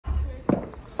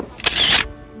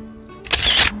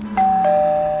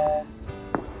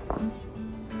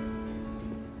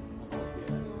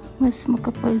Mas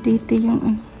makapal dito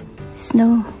yung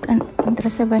snow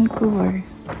kontra sa Vancouver.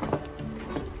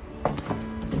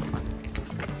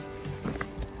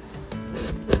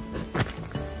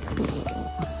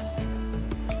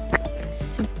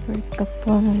 Super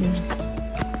kapal.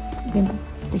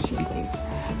 Ganito siya guys.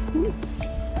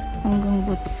 Hanggang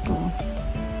boots ko.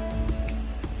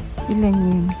 Ilan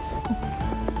yun?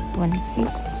 1 feet.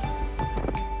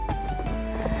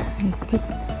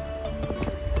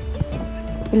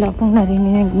 Wala akong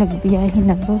narinig nagbiyahe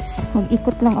na bus.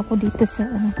 Mag-ikot lang ako dito sa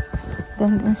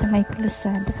doon sa may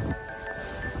kalsada.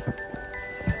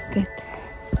 Good.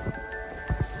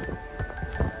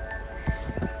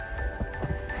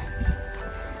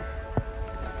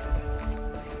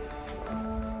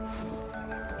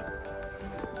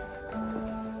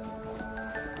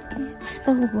 It's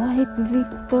a white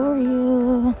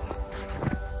Victoria.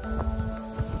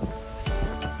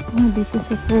 Dito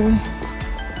super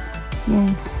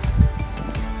yan.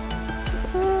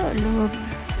 Loob.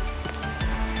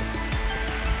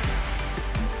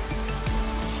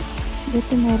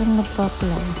 Dito merong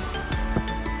nagpa-apply.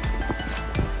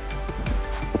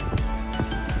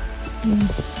 Yan.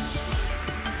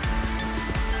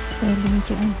 Galing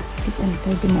dyan. Dito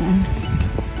tayo dumaan.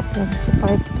 Grabe sa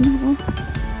parking mo.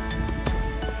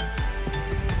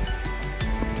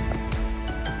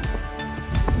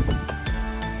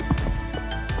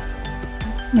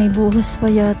 May buhos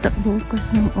pa yata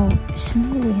bukas ng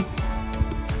snow eh.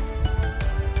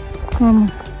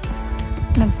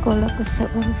 Nag-call ako sa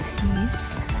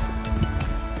office.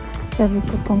 Sabi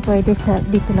ko kung pwede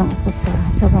dito lang ako sa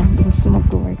surroundings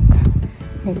mag-work.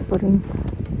 Dahil po rin.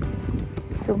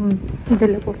 So,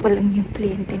 dala ko pa lang yung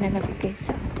kliyente na nabigay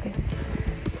sa akin.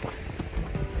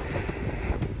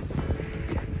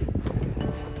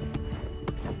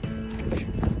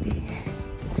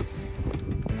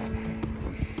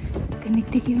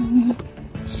 Ganito yung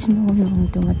snow nung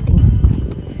dumating ako.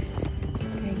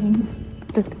 Kaya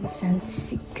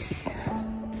 2006.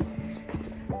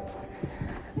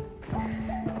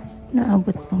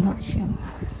 Naabot ko nga siya.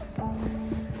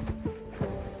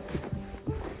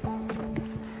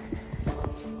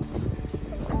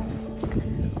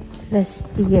 Last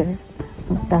year,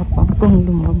 matapang kong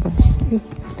lumabas.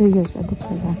 2 years ago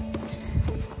pala.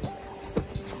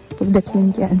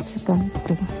 Pagdating dyan sa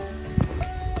kanto,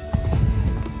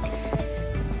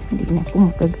 hindi na ako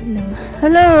makagalaw.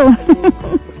 Hello!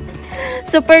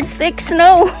 Super thick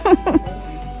snow!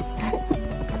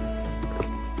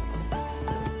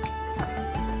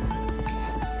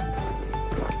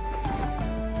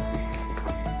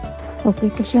 Okay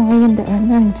pa siya ngayon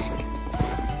daanan.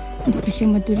 Hindi pa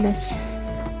siya madulas.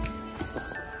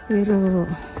 Pero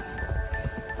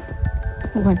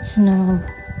once na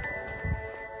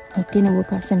ay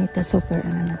kinabukasan ito, super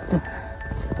na to.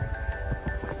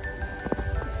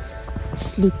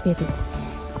 Slippery.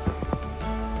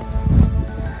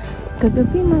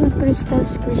 Kagabi mga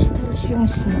crystals yung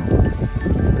snow.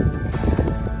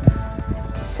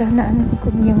 Sana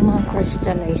ko yung mga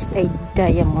crystallized ay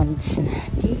diamonds na.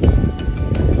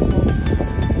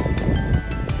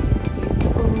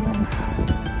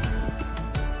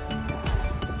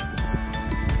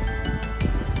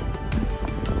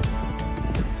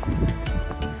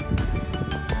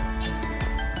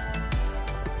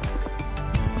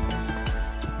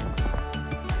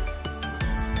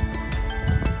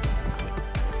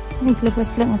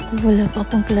 Naglabas lang ako, wala pa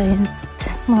akong client.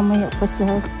 Mamaya pa sa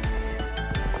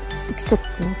 6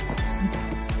 o'clock.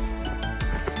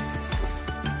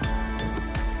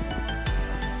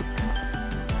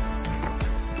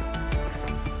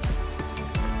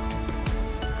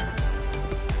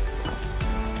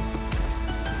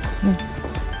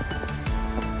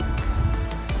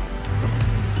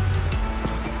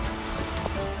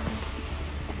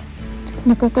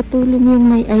 Nakakatulong yung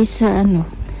may ice sa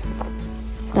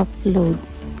top load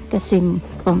kasi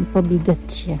pampabigat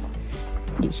siya,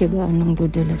 hindi siya gaanong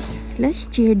dudalas.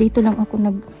 Last year dito lang ako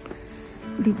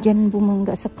di dyan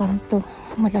bumangga sa kanto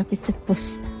malapit sa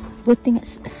post. Buti nga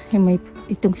may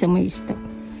itong sa may stop,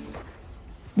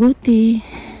 buti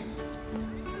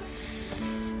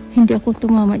hindi ako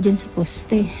tumama dyan sa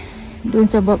poste,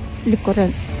 doon sa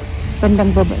likuran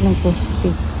bandang baba ng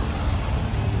poste.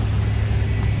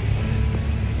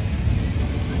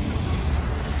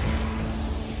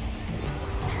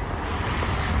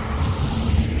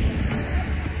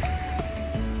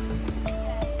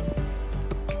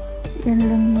 Yan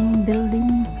lang yung building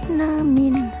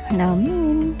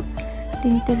namin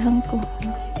tinitirhan ko.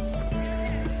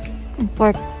 Yung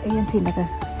park, ayan sinaga.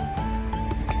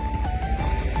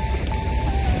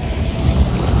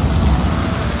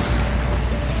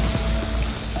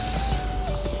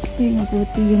 Ay,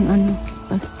 mabuti yung ano,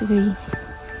 pathway.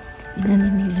 Ano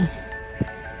nila.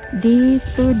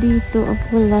 Dito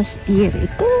ako last year.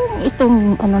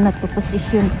 Itong ano na to,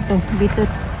 position to. Dito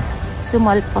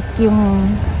sumalpak yung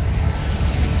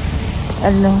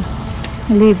ano,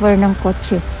 liver ng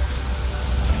kotse.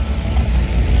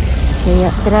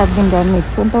 Kaya grabing damage.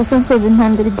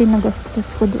 1,700 din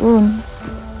nagastos ko doon.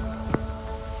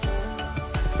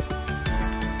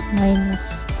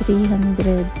 Minus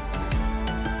 300.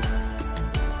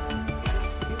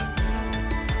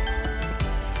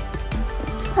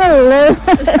 Hello.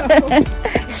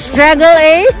 Struggle,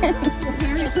 eh?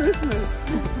 Merry Christmas.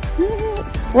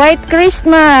 White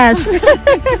Christmas.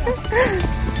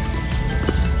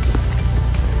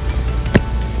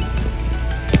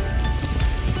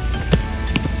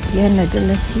 Yan,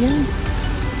 nadalas yan.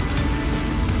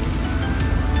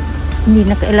 Hindi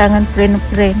na kailangan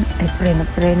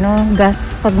preno, gas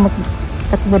pag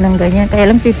magtakbo ng ganyan.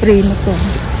 Kaya lang pipreno ko.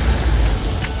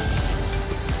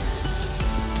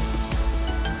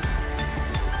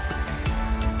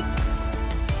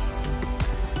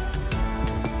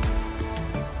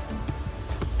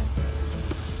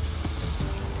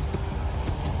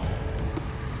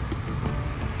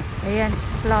 Ayan,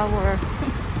 flower.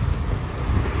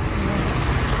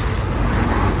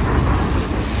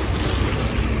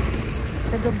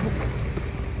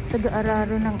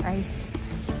 Taga-araro ng ice.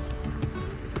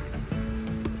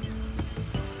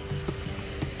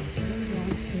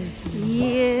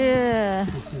 Yeah.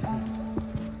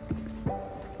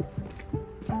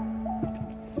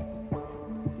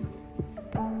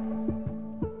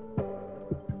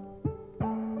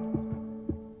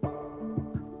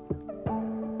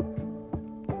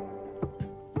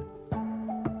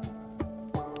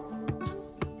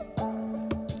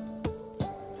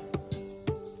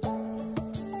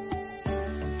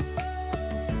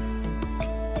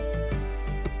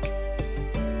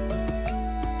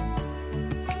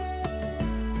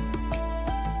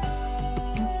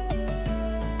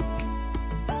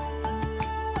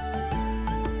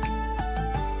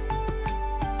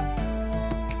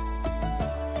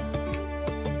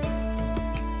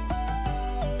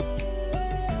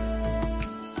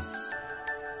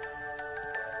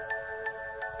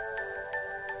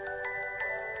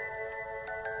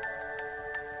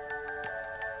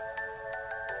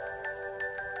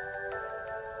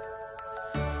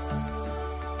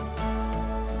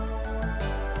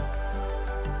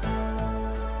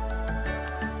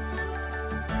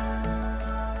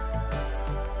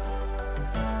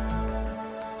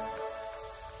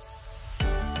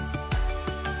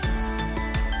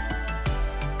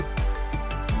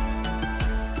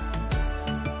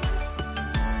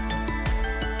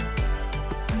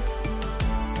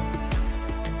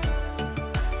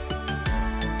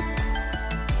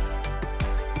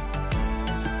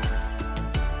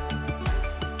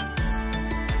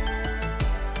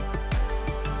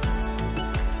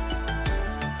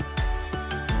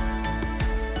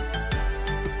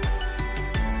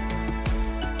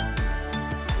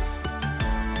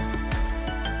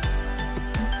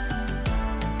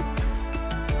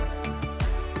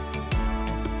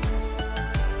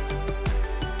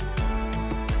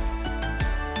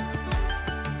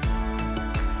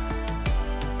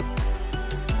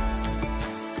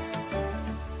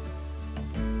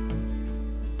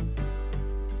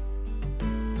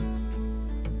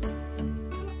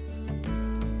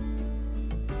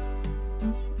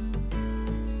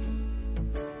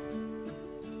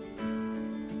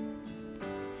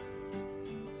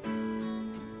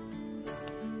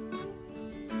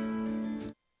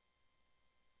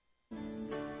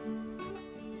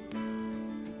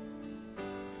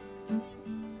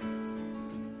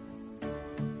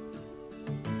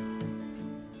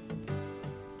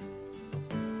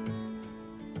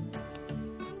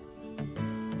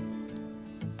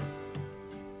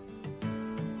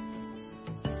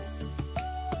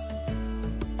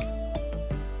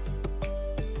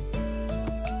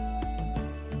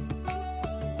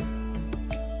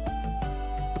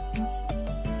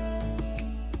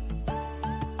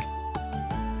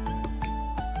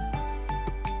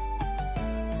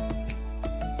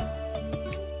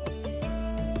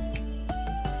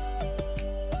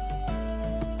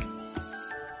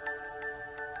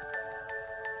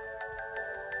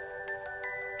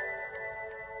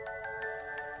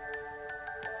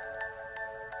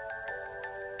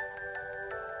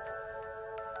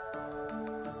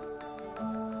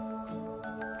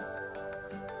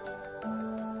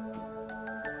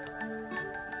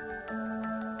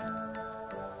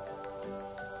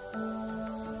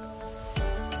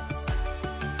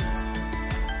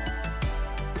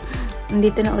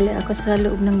 Nandito na uli ako sa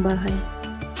loob ng bahay.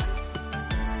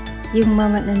 Yung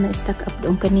mama na na-stack up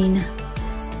doon kanina.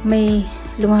 May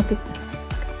lumapit.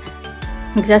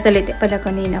 Magsasalita pala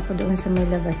kanina ako doon sa may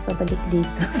labas. Pabalik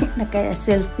dito.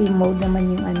 Naka-selfie mode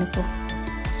naman yung ano ko.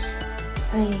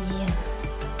 Ayan.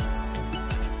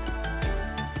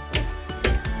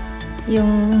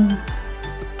 Yung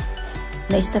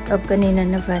na-stack up kanina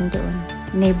na van doon.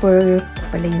 Neighbor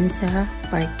pala yun sa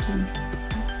parking.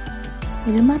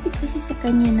 May lumapit kasi sa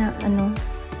kanya na ano,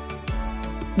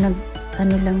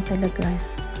 lang talaga,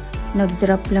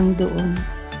 nag-drop lang doon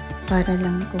para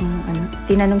lang kung ano,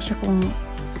 tinanong siya kung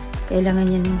kailangan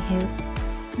niya ng help.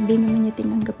 Hindi naman niya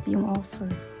tinanggap yung offer.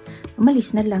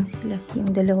 Umalis na lang sila, yung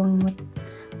dalawang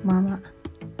mama.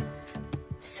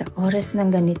 Sa oras ng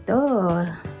ganito,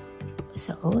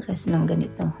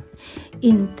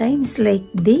 in times like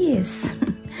this,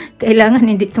 kailangan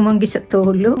hindi tumanggi sa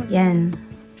tulog. Yan.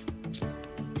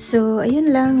 So,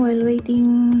 ayun lang, while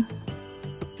waiting,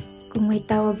 kung may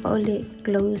tawag pa uli,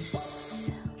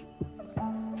 close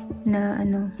na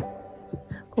ano,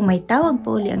 kung may tawag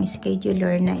pa uli ang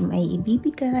scheduler na may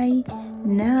ibibigay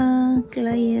na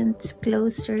clients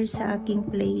closer sa aking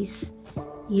place,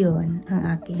 yun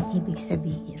ang aking ibig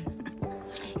sabihin.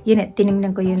 Yun at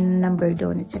tinignan ko yung number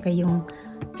doon at saka yung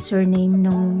surname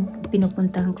nung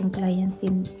pinupuntahan kong client,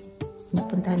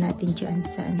 pinupuntahan natin dyan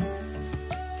sa ano,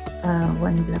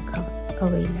 one block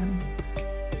away lang.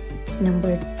 It's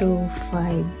number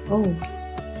 250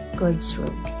 Gorge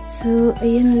Road. So,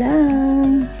 ayun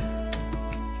lang.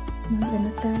 Mag-ano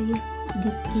tayo?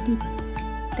 Dip-dip.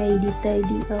 Tidy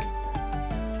up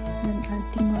ng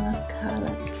ating mga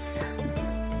carrots.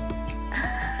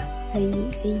 Ay.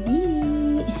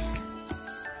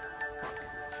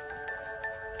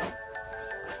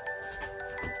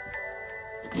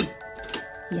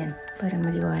 Yan, para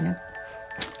maliwanag.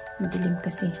 Madilim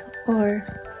kasi. Or,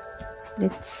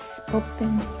 let's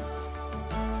open.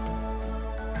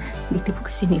 Dito ko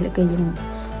kasi nilagay yung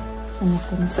ano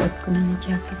ko, nasuot ko na yung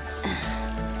jacket.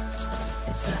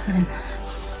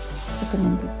 Saka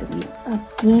nandito yung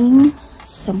aking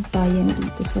sampayan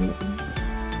dito sa loob.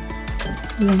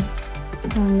 Yung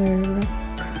hanger rack.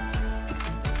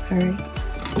 Alright.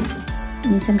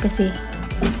 Minsan kasi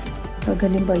pag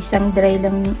halimbawa isang dry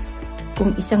lang,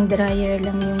 kung isang dryer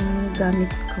lang yung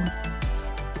gamit ko,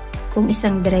 kung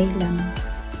isang dry lang,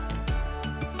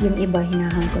 yung iba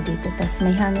hinahang ko dito. Tapos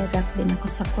may hanger rack din ako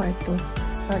sa kwarto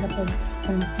para pag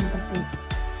ano po.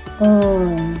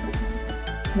 Oh,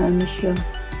 naano siya,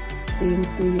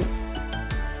 tuyong-tuyo.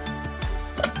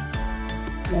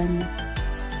 Yan.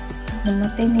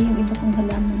 Namatay na yung iba kong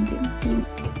halaman din.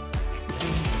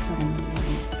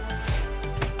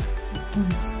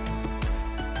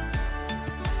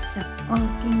 Sa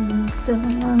aking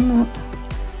bintana.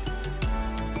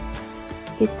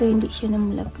 Ito hindi siya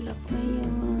namulaklak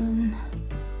ngayon.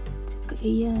 Saka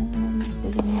iyan.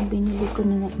 Ito lang yung binili ko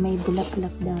na may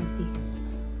bulaklak dati.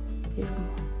 Pero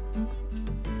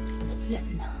wala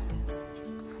na.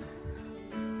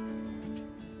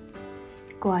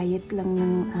 Quiet lang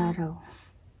ng araw.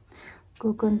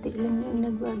 Kukunti lang yung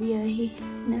nagbabiyahe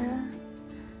na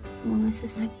mga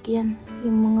sasakyan.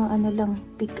 Yung mga ano lang,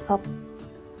 pick up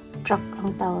truck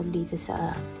ang tawag dito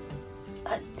sa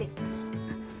atin.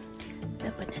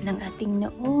 Dapat na ng ating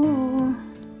noo.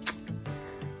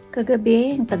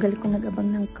 Kagabi, ang tagal ko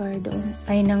nag-abang ng car doon.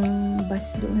 Ay, ng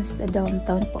bus doon sa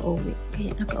downtown pa uwi.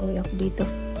 Kaya nakauwi ako dito.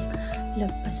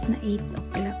 Lagpas na 8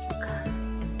 o'clock.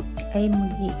 Ay,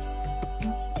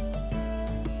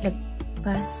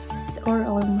 lagpas or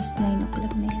almost 9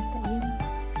 o'clock na yata yun.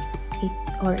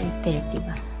 8 or 8:30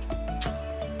 ba?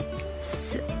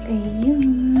 So,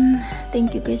 ayun.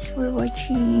 Thank you guys for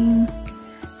watching.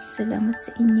 Salamat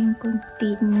sa inyong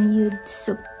continued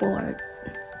support.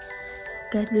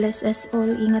 God bless us all.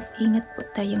 Ingat-ingat po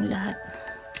tayong lahat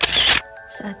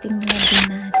sa ating mga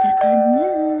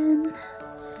dinadaanan.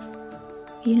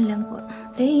 Yun lang po.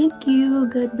 Thank you.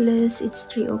 God bless. It's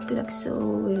 3 o'clock, so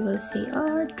we will say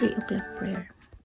our 3 o'clock prayer.